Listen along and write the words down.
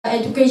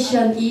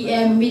education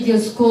EM middle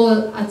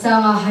school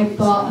achanga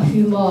hyper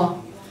humor.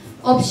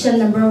 Option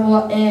number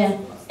 1 A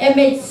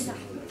MH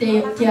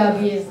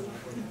TRB.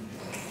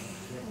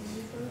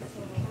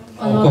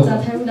 Ono cha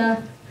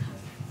themda.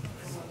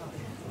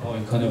 Oh,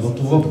 ikane bo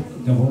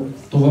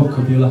tuwa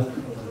kabila.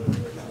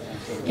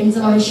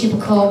 Imza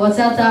shibko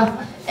wachata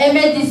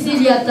MADC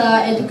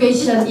liata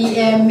education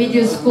EM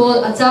middle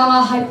school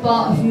achanga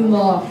hyper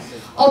humor.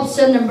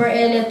 Option number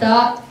A letter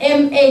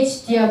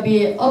MH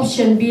TRB.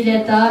 Option B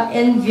letter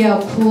N via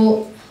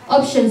Ku.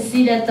 Option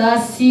C letter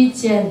C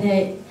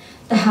Chakhei.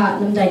 Taha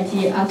namdai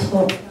ti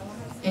atho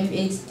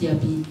MH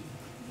TRB.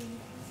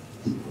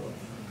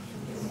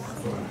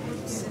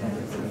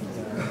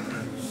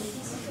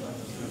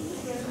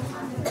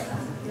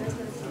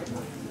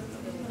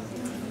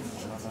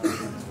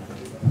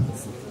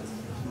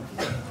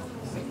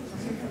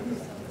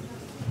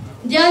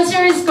 The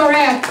answer is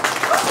correct.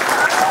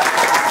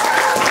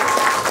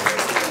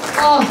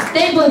 Oh,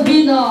 table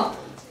B no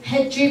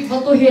hat-trick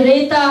batu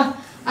hireta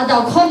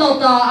adau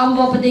khonota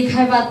ambo padi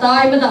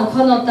khaibata ima dau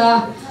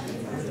khonota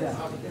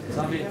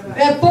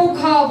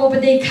pokha bo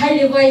padi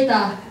khaile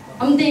boita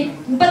amdi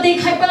padi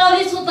khaipala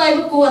li su tai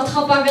ku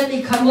athapa ga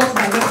ti khamot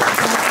ba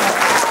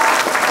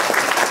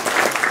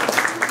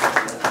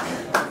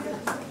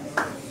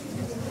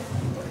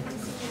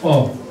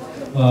Oh,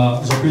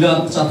 Zopila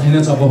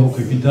Chakhei chabo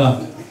hukipida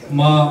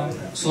ma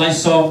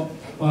slice of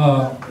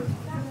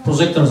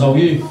projector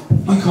zawi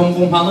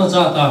ikhambum hana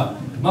jata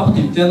ma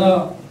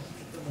patitena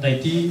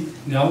daiti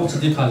nyawo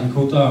chati khali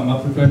khota ma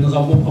prepare na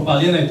zawo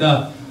phapali na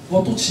ta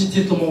wo tu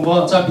chiti to mo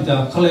wa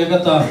chapita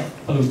khalega ta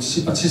palu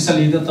chi pachi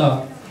sali da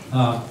ta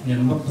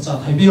nyen ma cha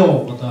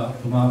thaibio ta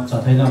ma cha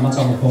thaina ma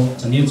cha ko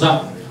chani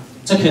cha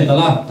chakhe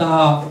dala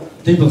ta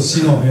table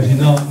sino he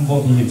hina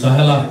bo ni cha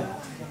hala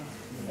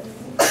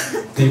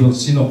table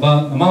sino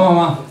ba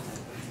mama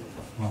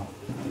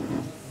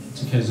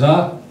chakhe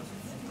za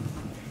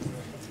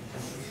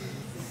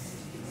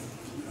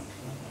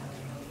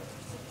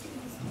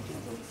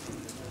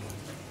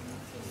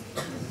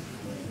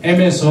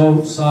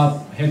MSO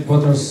sub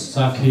headquarters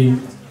Chakhei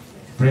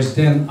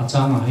President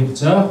Achanga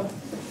Hipcha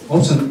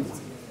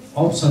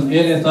option A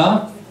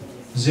letter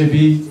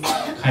JB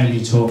Khaili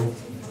Cho.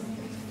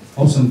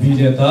 Option B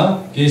letter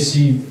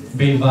KC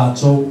Beiba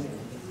Cho.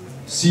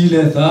 C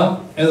letter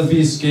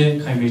Elvis K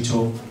Khaili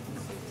Cho.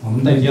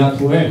 हमने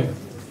याद हुए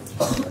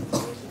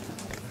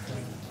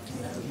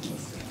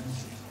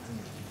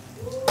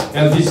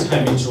Elvis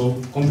Khaili Cho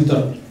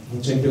computer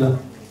check किया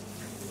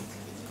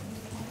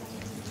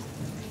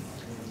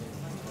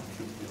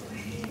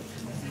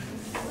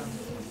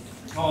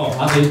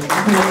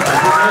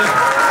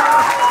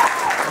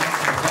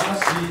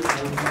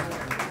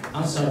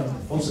answer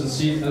option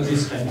C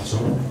Elvis Khaili Cho.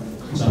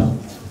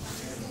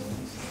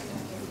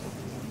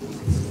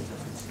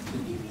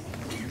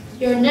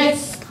 Your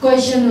next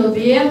question will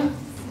be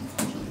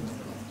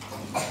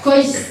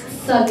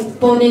question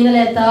poni na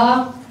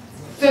leta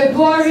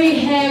February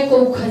he ko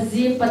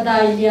khazi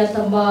padai lia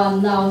tama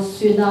now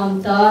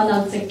sunanta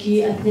na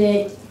tsaki atne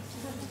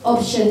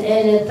option A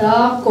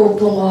leta ko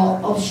pongo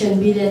option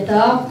B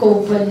leta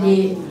ko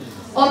pali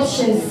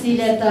option C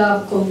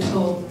leta ko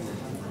tho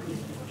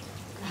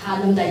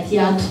hanam dai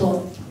tia tho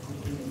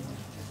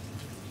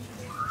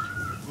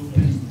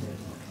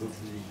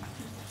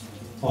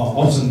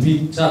option B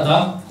chata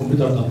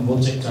computer ta mo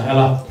check cha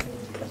hala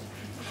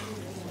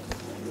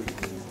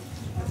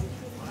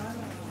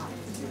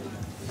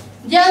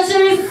The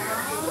answer is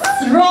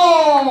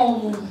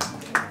wrong.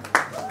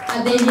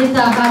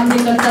 Adelita handi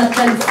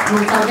katatan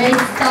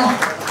mutagaita.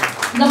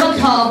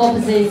 Namatha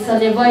bopze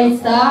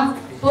salevaita.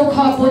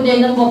 Pokha pune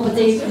nambo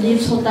pate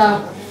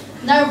lipsota.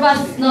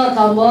 Nervous na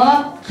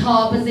tamo,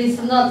 kha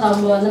position na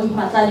tamo nam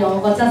mata yo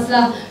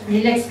wachasla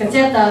relax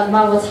kacheta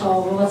ma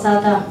wachaw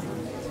wachata.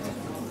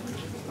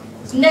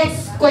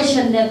 Next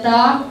question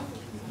letter.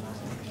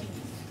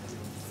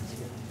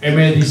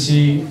 MADC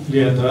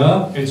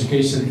letter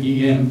education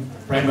EM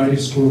primary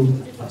school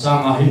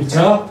Achanga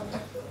Hipcha.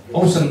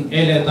 Option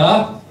A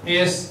letter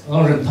S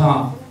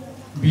Lorentha.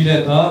 B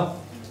letter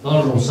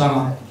L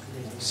Rosana.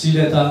 C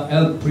letter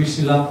L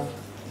Priscilla.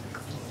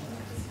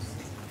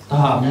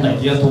 Taha muna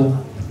dia tu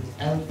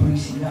L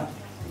Priscilla.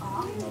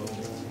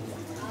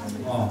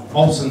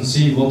 Option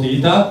C vote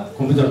ita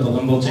computer to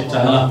number check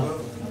chala.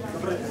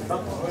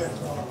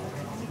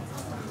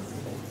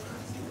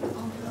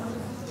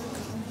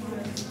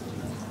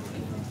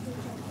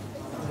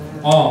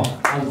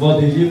 And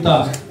vote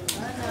ita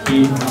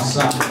di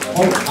masa.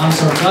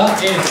 Answer ka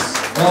is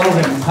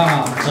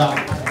Lorentha ja.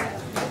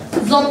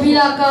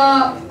 Zopila ka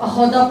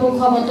hoda po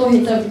kamato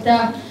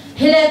hitabita.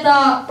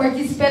 Hileta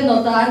participant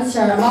nota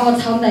answer mawa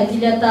thamna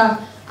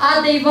hileta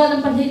a deva nam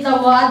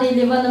panhitlawa a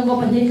deva nam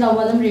bo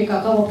panhitlawa nam reka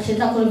ka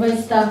opsita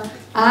kulbaista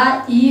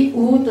a I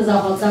U to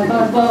za hotsa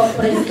ba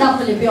presita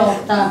pele be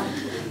opta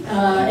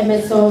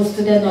MSO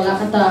student ola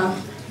kata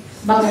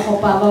ba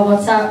ko pa ba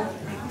whatsapp.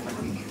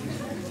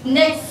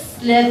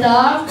 Next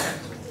letter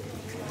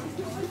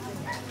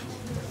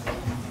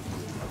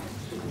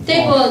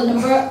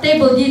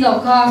table D no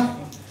ka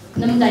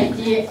Nam dai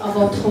ti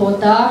about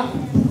thoda.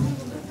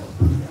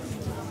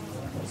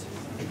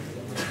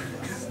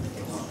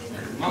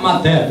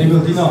 Mama te table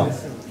dino.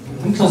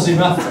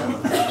 Mklasima.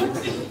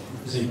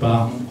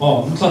 Zipa.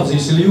 Oh, mklas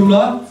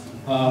isliula.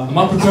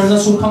 Ma prepare na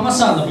su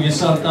phamasa na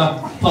bisa ta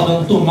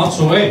padan tu ma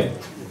choe.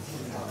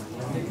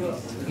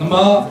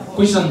 Number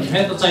question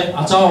head to chai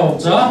achao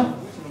cha.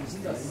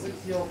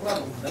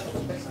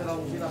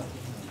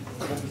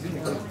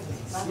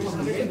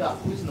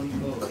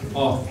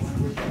 Oh.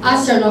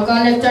 Asher no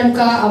ka lecture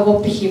ka abo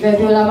pihi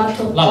bebula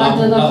mato.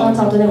 Pato no ka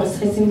chato ne was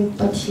facing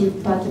pathi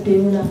pat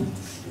bebula.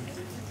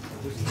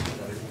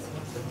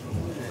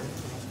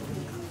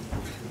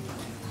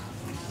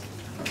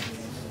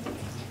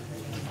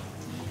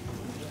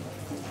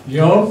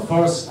 Your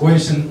first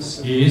question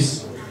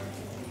is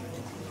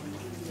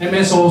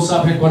MSO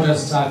Sub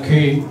Headquarters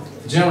Chakhei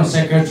General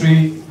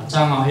Secretary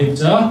Achanga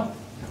Hipcha.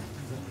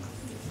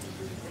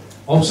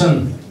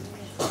 Option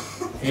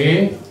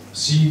A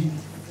C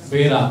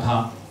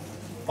Beratha.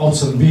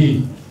 Option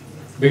B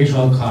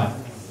Beratha.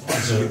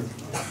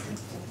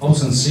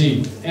 Option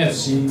C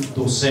FC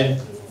to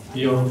set.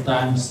 Your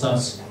time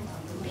starts.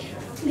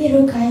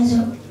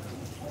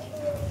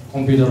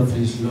 Computer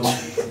please look.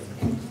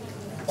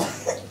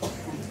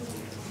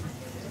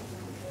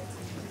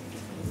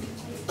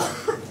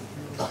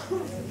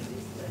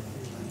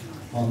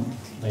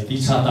 Lại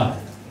đi xa ta.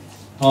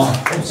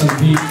 Option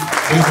B.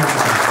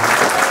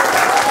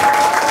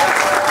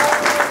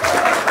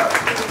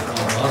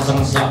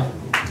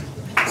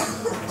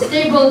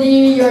 Table,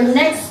 your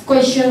next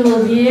question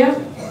will be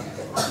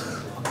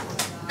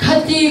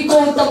Khati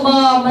ko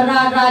tama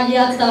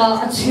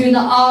mararaliata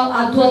achuna al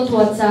adwa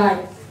tuachai.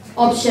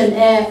 Option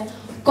A.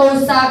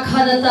 Kosa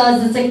khanata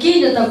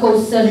zaki data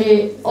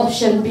kosari.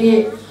 Option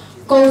B.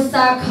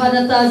 Kosa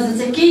khanata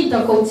zaki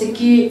ta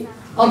kochiki.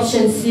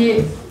 Option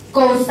C.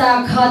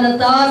 Kosa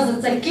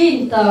khanata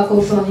zaki ta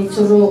koshoni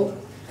churu.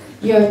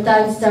 Your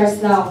time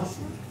starts now.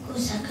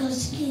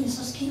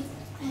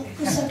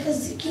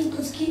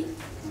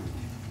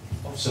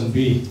 Option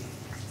B.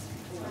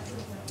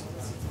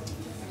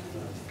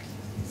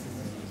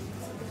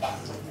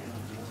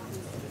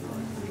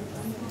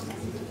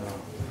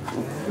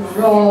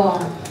 Wrong.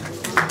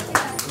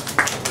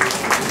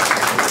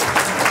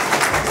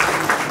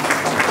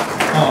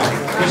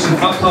 Question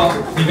fakta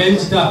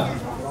divenita.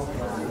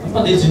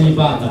 Apa di sini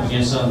ba na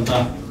biasa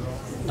ta?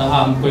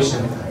 Taham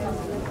question.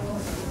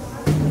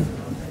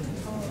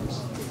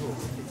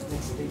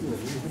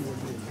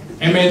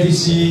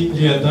 MADC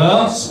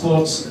leader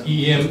sports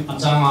EM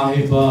achanga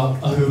heba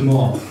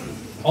ahumo.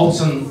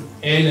 Option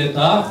A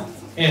letter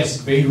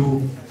S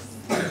Behu.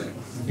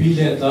 B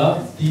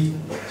letter D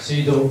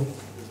Sedo.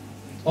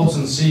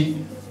 Option C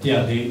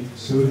Tiade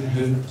Sul.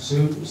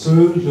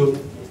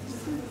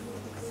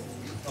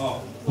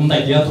 Hôm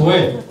nay dia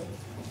thôi.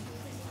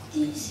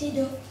 Đi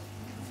Sedo.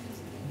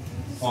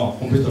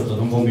 Computer to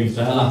không mình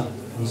ra là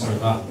không sợ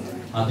cả.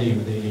 Adi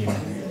mà đi.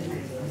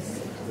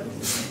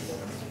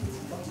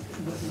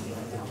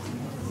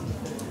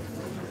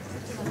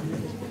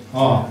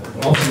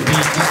 Option B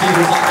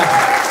Sedo tak.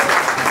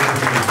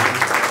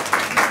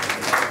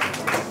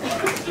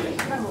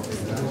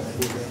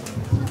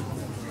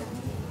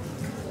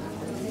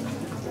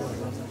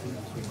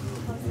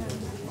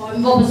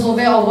 Vamos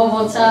resolver o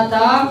vamos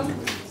tá.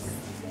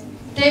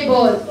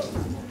 Table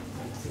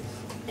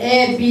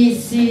A B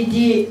C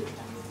D.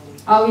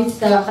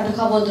 Awita kata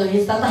kabo do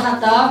hista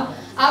tahata.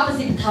 Apa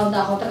sih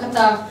thanda hota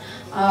kata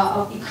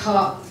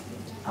ikha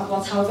apa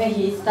thawe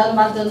hista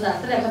madon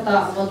da tere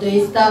kata abo do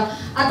hista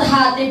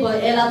ataha table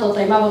A la to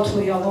tai ma bo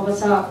thuyo bo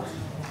sa.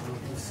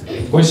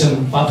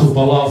 Question patu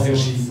pala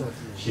versi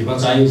hiba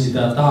chai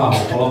sida ta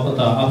pala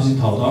kata absi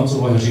thau dam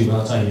chu versi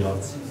ba chai yo.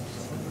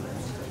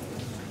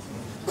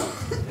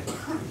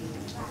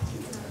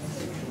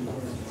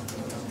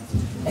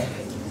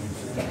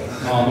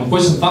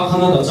 Question back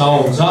하나 더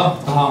자오자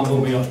다음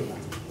보면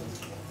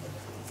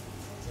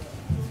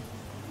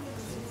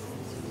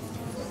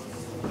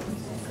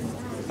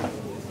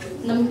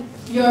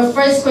Your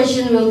first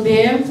question will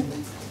be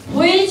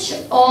which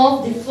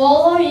of the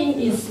following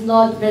is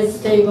not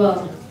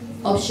vegetable?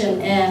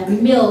 Option A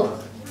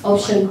milk,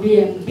 option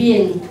B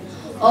bean,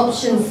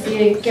 option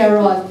C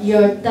carrot.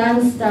 Your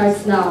time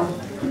starts now.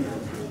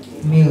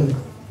 Milk.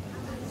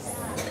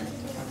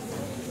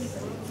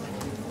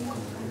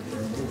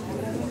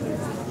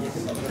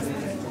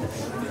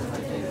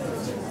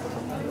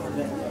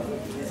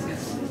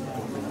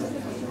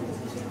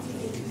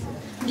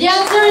 The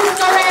answer is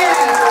correct.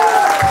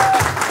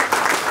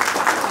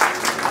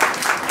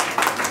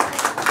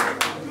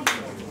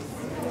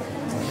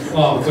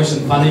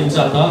 Question paling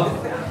jata.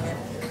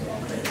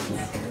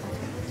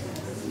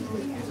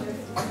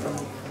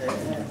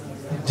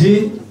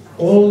 Did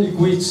all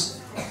liquids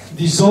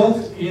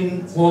dissolve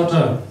in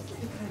water?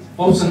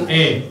 Option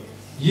A,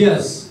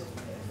 yes.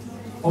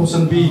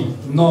 Option B,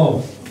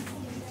 no.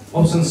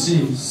 Option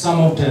C, some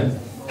of them.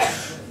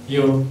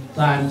 Your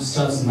time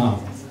starts now.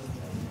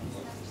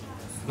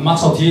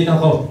 Match option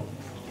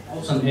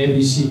A,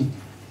 B, C.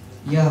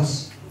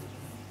 Yes.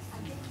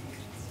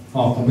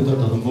 computer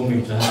doesn't boom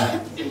me.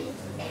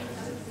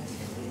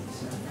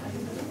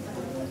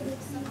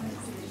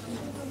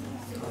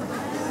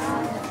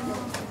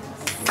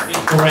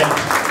 Correct.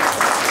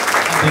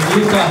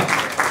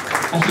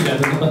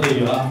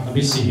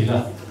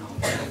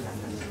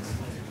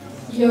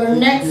 Your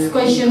next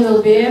question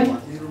will be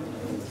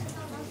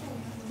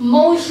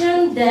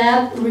motion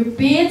that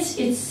repeats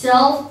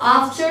itself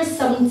after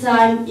some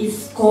time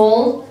is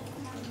called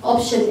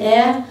option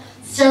A,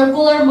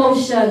 circular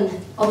motion,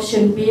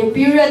 option B,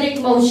 periodic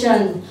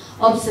motion,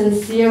 option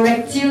C,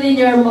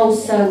 rectilinear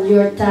motion.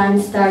 Your time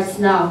starts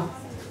now.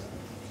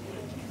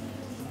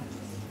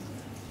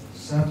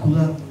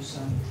 Circular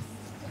motion.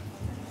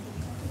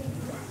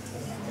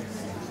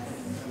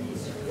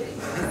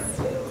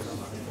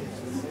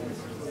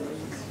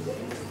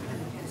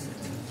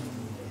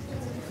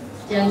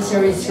 The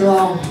answer is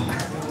wrong.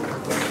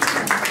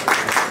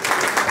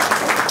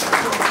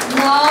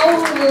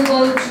 Now we'll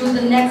go to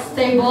the next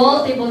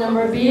table, table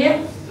number B.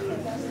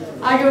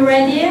 Are you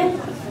ready?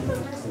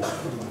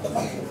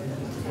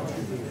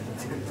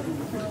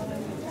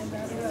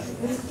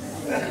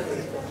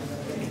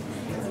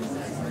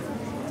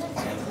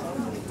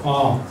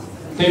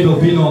 Table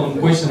B no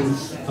question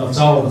of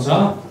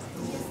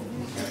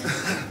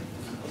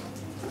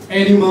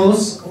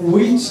animals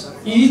which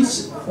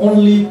eat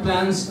only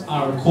plants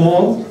are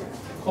called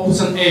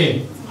option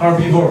A,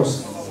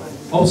 herbivores,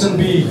 option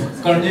B,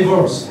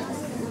 carnivores,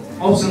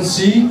 option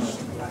C,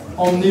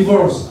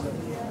 omnivores.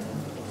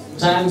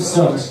 Time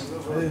starts.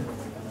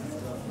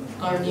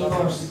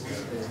 Carnivores.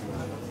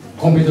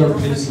 Computer,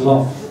 please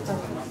lock.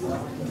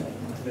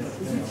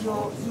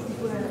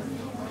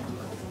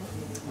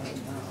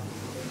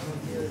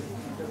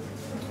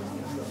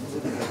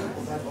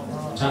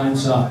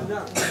 Time's up.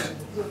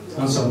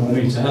 Answer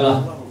moment.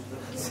 Hello.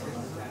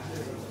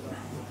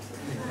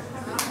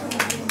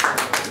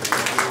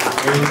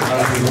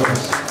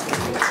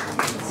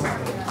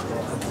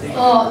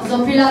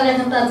 Zopila le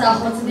kata cha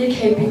khotni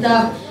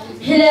khepita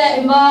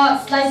hile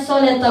ima slide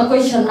sole ta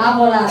question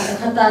abola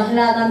kata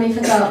hila na me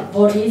kata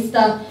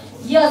borista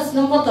yes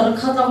no motor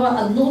khata ma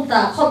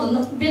anuta khot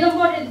no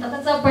binomori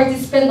ta cha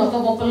participant no ko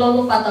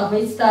bopolo pata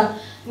hoista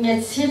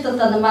nge chita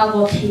ta na ma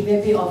bo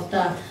khibe bi of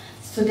the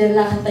student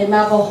la kata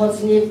ma bo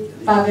hotni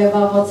pa be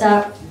ba bo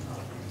cha.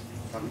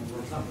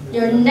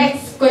 Your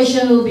next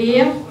question will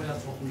be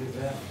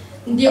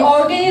the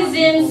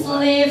organisms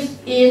live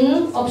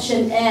in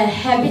option A,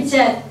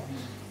 habitat,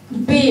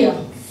 B,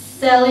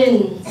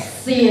 saline,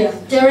 C,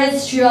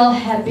 terrestrial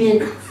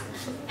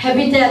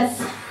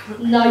habitats.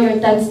 Now your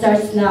time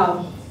starts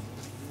now.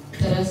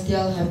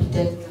 Terrestrial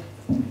habitat.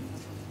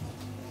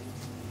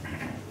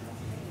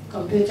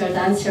 Computer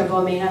answer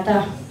for me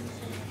ata.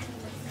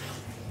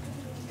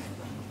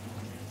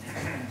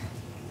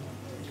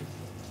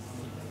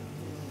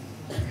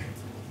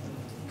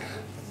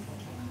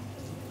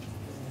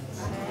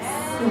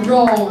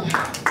 Wrong.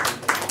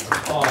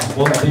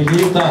 What I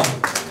believe that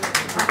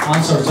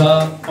answer is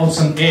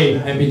option A,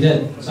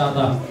 habitat.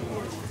 Sada.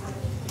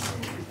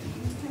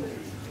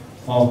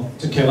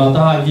 To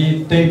kevata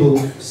hi table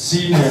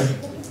C no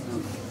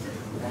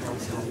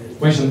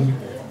question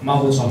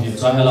mabu choki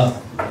jahela.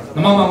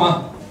 Nama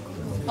mama.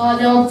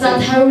 No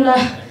chathaula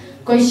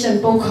question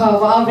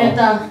bokha wa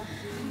beta.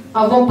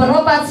 Abo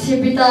paropat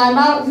sipita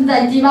ma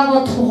dai ti ma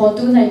bo thu ho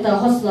tu nai ta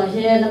hosla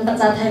he nam ta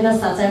chathai na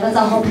sa chai ba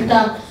cha ho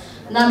pita.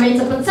 Na me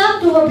cha pachat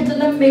tu ho pita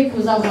nam me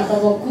ku za ma ta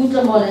bo ku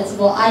ta mo le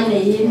bo ai le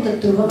yin ta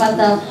tu ho ba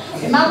ta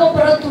ma bo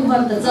pro tu ho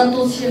ta cha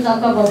tu chi za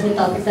ka bo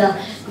pita pita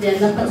le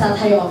na pachat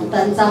hai om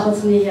tan cha ho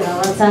ni ra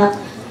wa cha.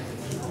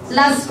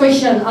 Last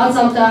question out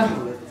of the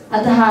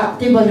ataha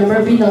table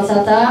number B no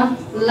cha ta.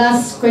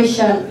 Last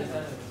question.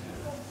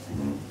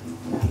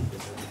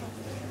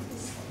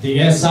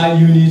 The SI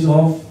unit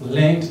of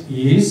length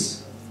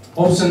is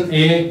option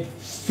A,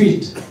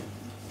 feet,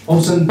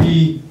 option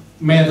B,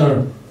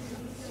 meter,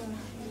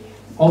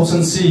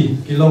 option C,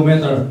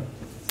 kilometer.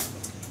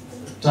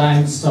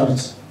 Time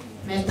starts.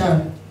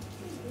 Meter.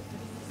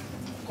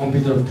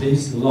 Computer,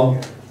 please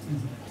lock.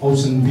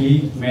 Option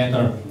B,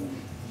 meter.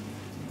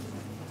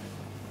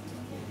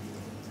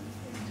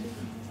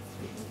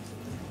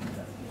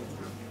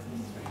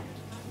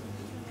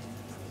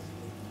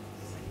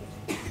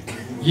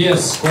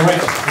 Yes,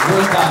 correct.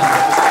 Well done.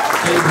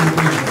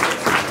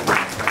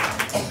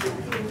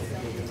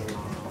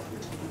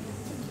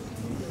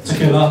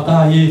 Check out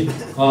tahi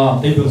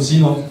table C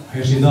no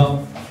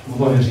heshina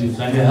mo heshi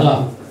jane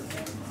hala.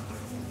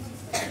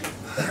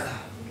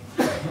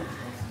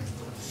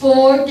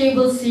 For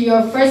table C,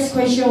 your first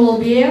question will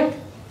be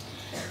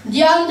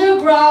the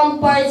underground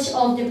part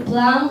of the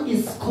plant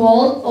is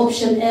called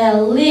option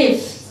A,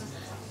 leaf,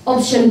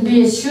 option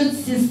B, shoot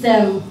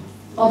system,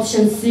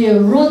 option C,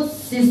 root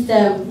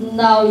system.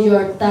 Now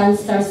your time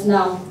starts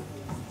now.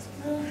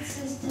 Root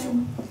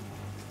system.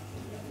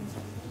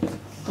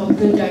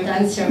 Computer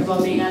answer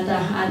for me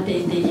ata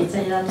ante de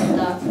chaya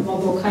ta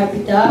mo khai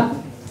pita.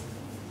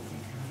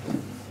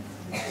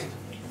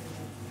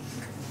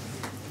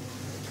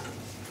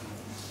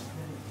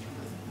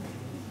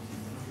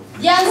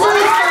 The answer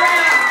is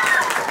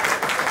correct.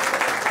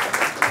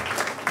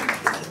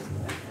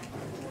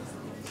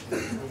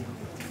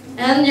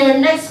 And your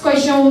next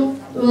question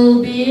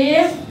will be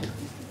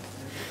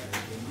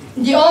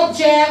the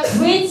object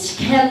which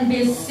can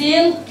be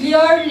seen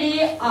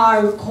clearly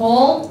are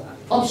called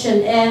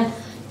option A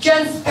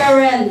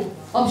transparent,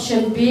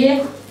 option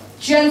B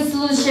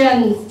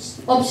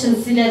translucent, option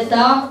C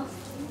letter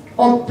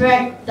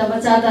opaque. The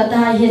bachata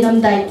da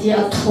hinam daiti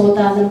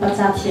athoda nam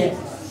bachati.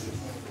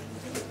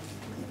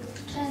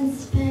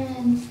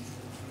 Transparent.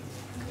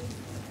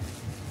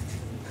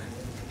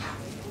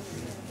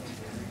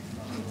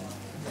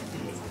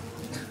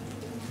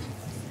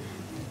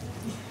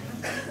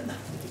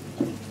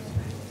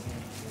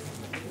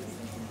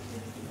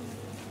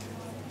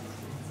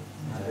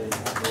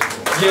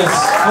 Yes,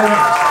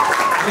 correct.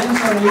 The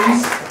answer is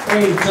A,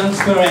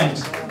 transparent.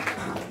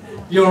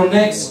 Your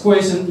next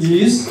question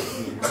is,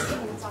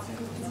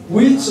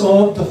 which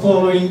of the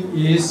following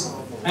is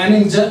an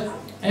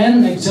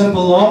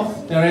example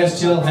of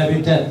terrestrial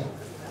habitat?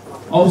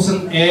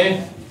 Option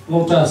A,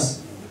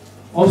 lotus.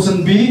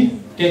 Option B,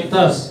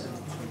 cactus.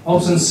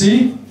 Option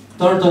C,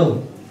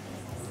 turtle.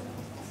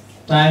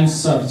 Time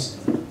search.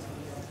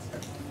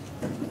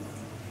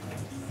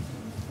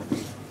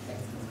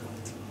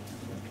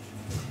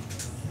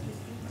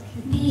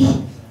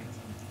 B.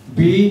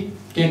 B,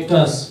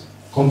 cactus.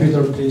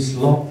 Computer, please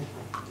lock.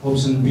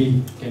 Option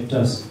B,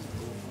 cactus.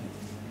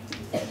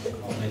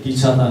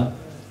 기차다.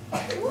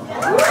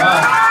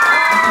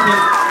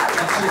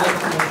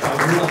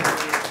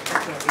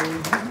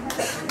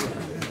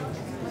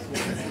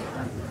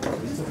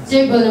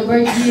 Table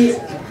number D.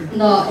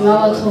 No,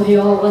 ngawa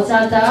tohyo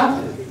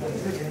wazata.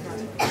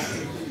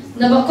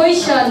 Number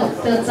question.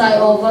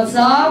 Tiltai o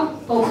waza.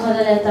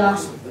 Pokhanaleta.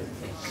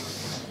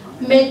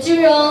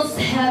 Materials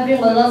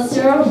having a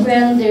luster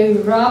when they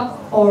rub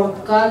or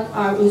cut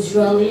are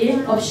usually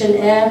option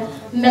A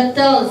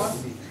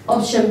metals,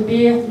 option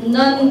B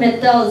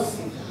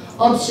non-metals,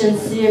 option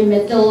C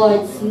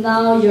metalloids.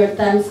 Now your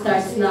time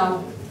starts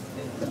now.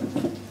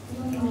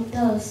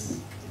 Non-metals.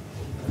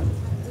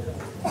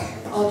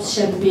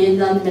 Option B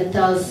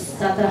non-metals.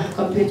 Tata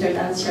computer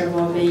answer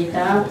mo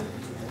beta.